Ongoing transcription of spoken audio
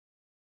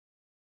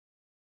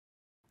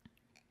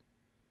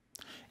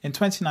In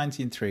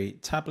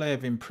 2019-3, Tableau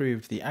have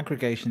improved the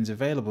aggregations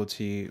available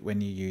to you when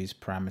you use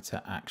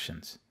parameter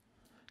actions.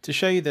 To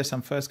show you this,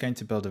 I'm first going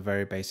to build a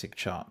very basic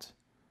chart.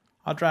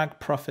 I'll drag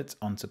profit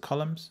onto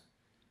columns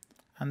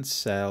and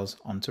sales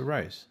onto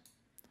rows.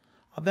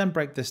 I'll then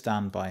break this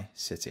down by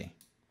city.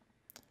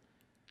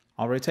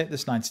 I'll rotate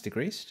this 90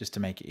 degrees just to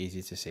make it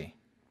easy to see.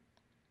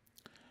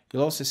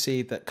 You'll also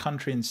see that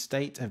country and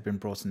state have been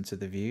brought into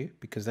the view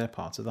because they're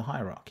part of the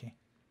hierarchy.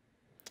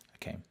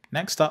 Okay,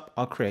 next up,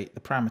 I'll create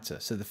the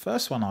parameter. So the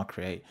first one I'll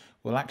create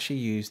will actually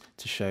use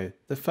to show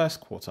the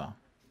first quartile.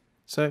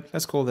 So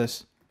let's call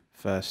this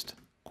first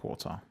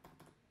quartile.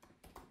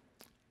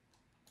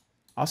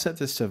 I'll set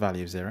this to a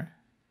value of 0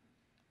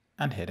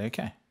 and hit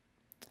OK.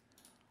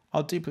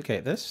 I'll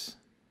duplicate this,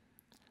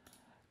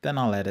 then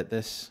I'll edit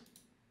this,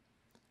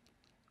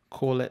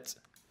 call it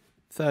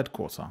third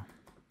quartile.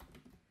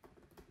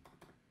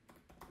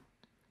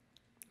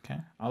 Okay,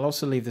 I'll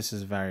also leave this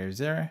as a value of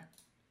 0,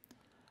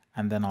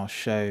 and then I'll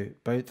show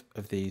both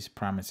of these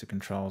parameter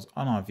controls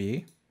on our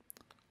view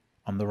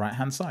on the right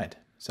hand side.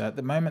 So at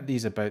the moment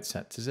these are both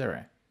set to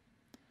 0.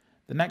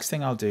 The next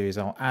thing I'll do is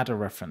I'll add a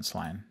reference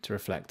line to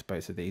reflect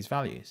both of these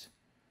values.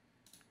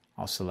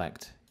 I'll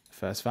select the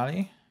first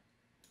value,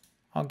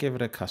 I'll give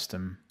it a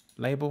custom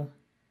label,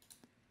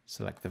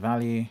 select the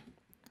value,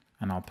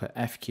 and I'll put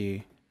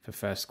FQ for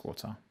first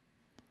quartile.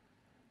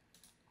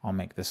 I'll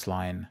make this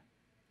line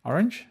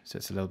orange so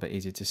it's a little bit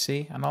easier to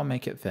see, and I'll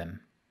make it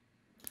thin.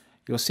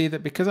 You'll see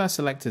that because I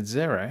selected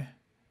 0,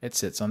 it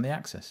sits on the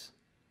axis.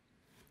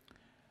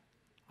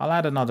 I'll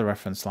add another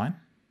reference line.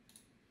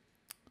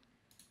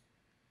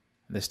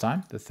 This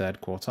time, the third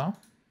quartile.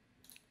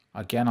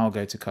 Again, I'll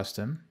go to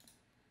custom,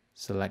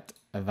 select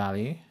a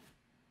value,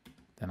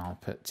 then I'll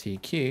put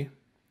TQ.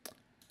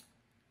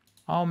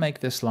 I'll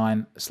make this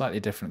line a slightly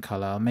different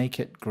color. I'll make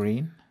it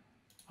green.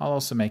 I'll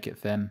also make it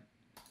thin.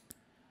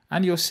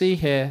 And you'll see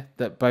here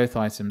that both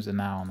items are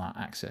now on that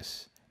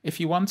axis. If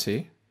you want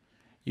to,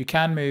 you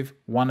can move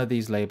one of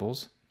these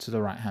labels to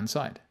the right-hand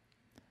side.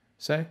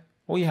 So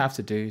all you have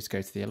to do is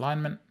go to the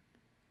alignment,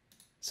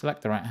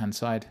 select the right-hand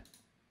side,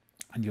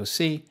 and you'll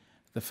see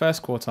the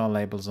first quartile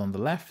labels on the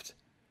left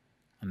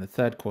and the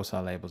third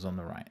quartile labels on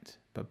the right,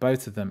 but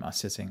both of them are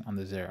sitting on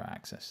the 0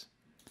 axis.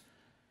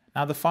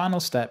 Now the final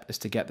step is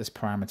to get this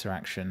parameter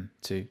action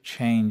to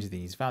change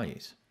these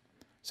values.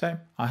 So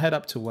I'll head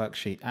up to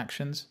Worksheet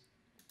Actions,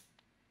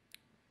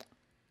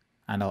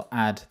 and I'll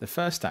add the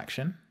first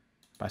action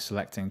by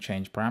selecting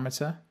Change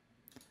Parameter.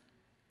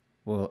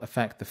 Will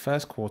affect the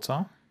first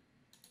quartile.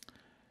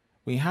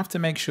 We have to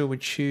make sure we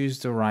choose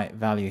the right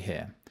value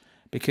here,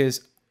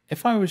 because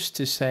if I was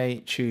to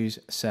say choose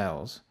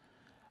cells,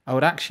 I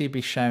would actually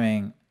be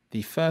showing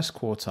the first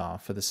quartile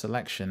for the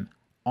selection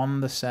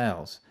on the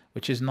cells,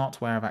 which is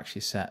not where I've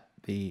actually set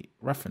the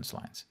reference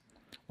lines.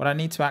 What I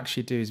need to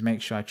actually do is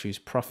make sure I choose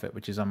profit,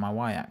 which is on my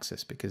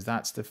y-axis, because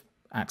that's the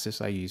axis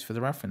I use for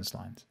the reference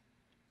lines.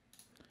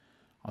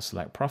 I'll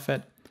select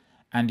profit,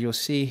 and you'll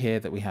see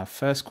here that we have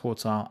first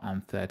quartile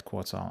and third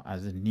quartile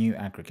as the new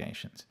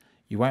aggregations.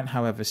 You won't,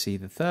 however, see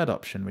the third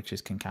option, which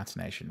is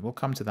concatenation. We'll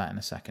come to that in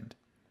a second.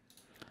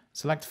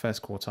 Select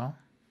first quartile.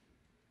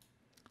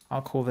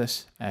 I'll call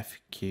this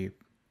FQ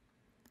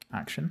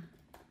action,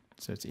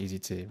 so it's easy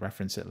to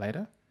reference it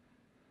later.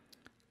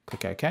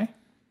 Click OK.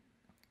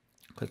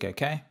 Click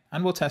OK,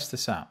 and we'll test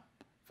this out.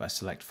 If I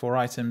select 4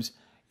 items,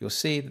 you'll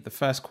see that the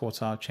first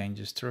quartile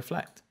changes to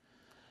reflect.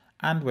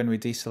 And when we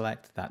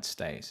deselect, that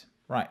stays.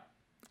 Right,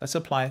 let's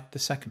apply the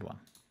second one.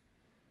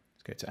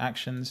 Let's go to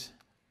Actions,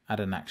 add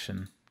an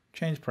action,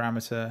 change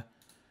parameter.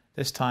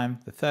 This time,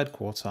 the third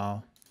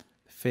quartile,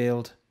 the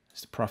field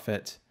is the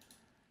profit,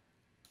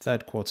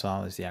 third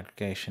quartile is the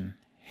aggregation.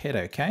 Hit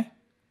OK.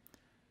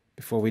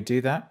 Before we do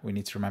that, we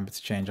need to remember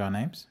to change our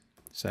names.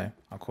 So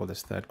I'll call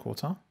this third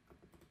quartile.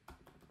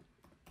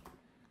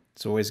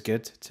 It's always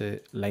good to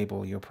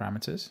label your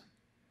parameters.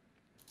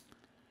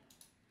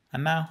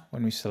 And now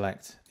when we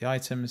select the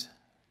items,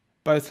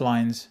 both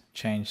lines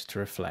change to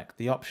reflect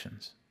the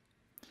options.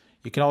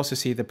 You can also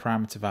see the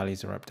parameter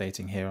values are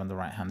updating here on the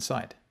right-hand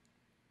side.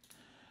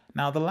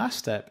 Now the last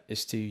step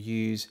is to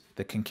use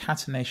the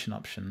concatenation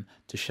option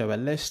to show a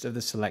list of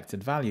the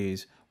selected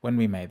values when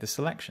we made the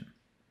selection.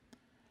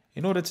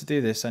 In order to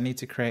do this, I need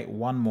to create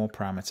one more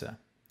parameter.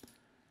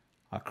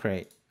 I'll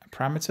create a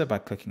parameter by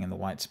clicking in the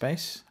white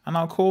space, and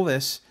I'll call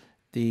this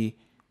the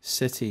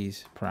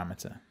cities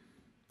parameter.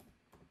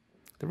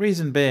 The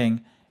reason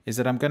being is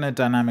that I'm going to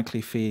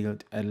dynamically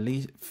feed a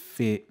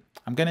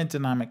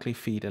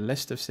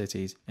list of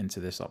cities into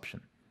this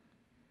option.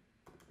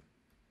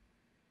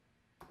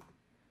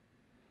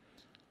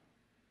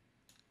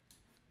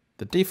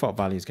 The default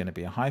value is going to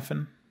be a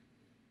hyphen.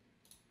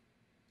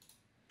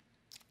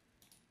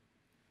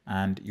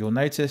 And you'll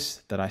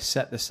notice that I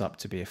set this up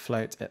to be a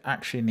float. It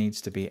actually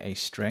needs to be a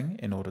string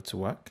in order to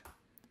work.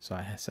 So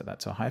I set that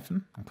to a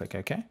hyphen and click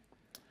OK.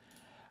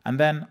 And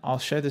then I'll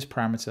show this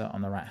parameter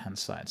on the right hand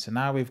side. So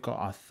now we've got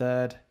our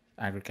third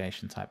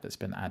aggregation type that's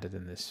been added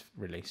in this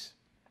release.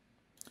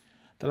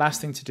 The last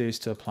thing to do is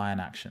to apply an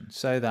action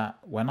so that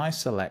when I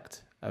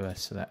select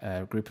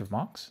a group of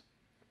marks.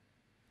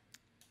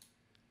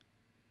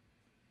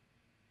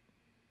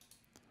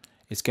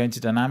 It's going to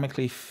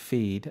dynamically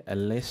feed a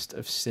list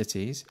of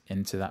cities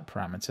into that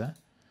parameter,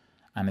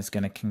 and it's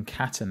going to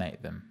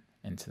concatenate them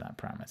into that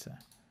parameter.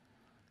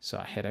 So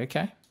I hit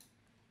OK.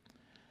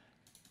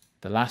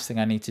 The last thing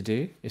I need to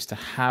do is to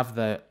have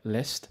the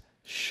list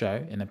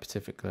show in a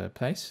particular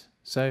place.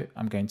 So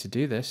I'm going to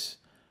do this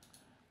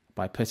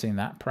by putting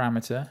that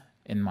parameter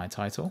in my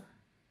title,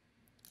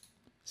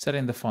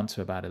 setting the font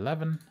to about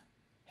 11,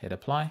 hit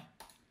apply.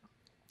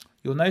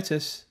 You'll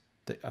notice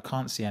that I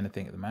can't see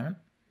anything at the moment.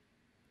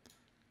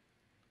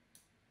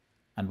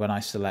 And when I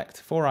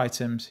select 4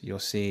 items, you'll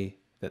see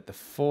that the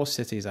 4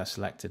 cities I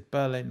selected,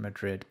 Berlin,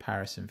 Madrid,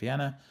 Paris, and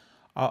Vienna,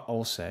 are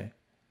also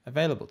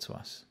available to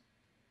us.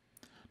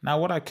 Now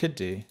what I could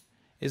do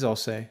is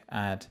also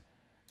add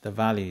the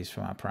values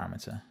from our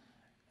parameter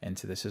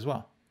into this as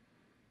well.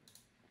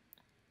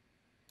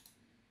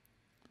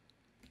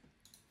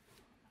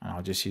 And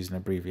I'll just use an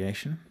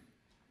abbreviation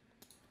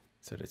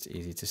so that it's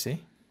easy to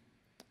see.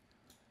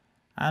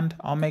 And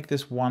I'll make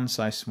this one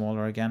size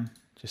smaller again,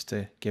 just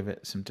to give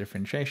it some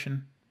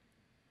differentiation.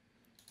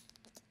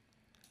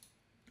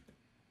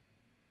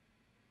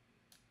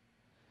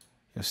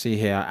 You'll see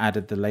here I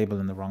added the label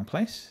in the wrong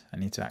place. I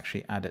need to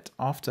actually add it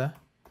after.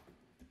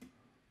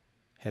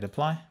 Hit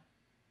apply.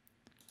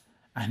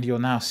 And you'll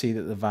now see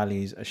that the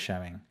values are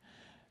showing.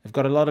 They've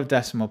got a lot of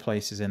decimal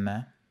places in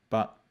there,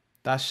 but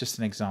that's just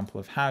an example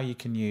of how you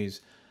can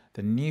use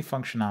the new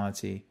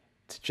functionality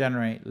to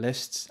generate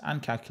lists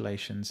and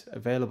calculations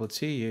available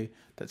to you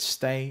that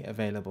stay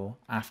available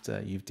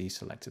after you've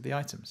deselected the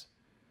items.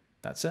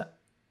 That's it.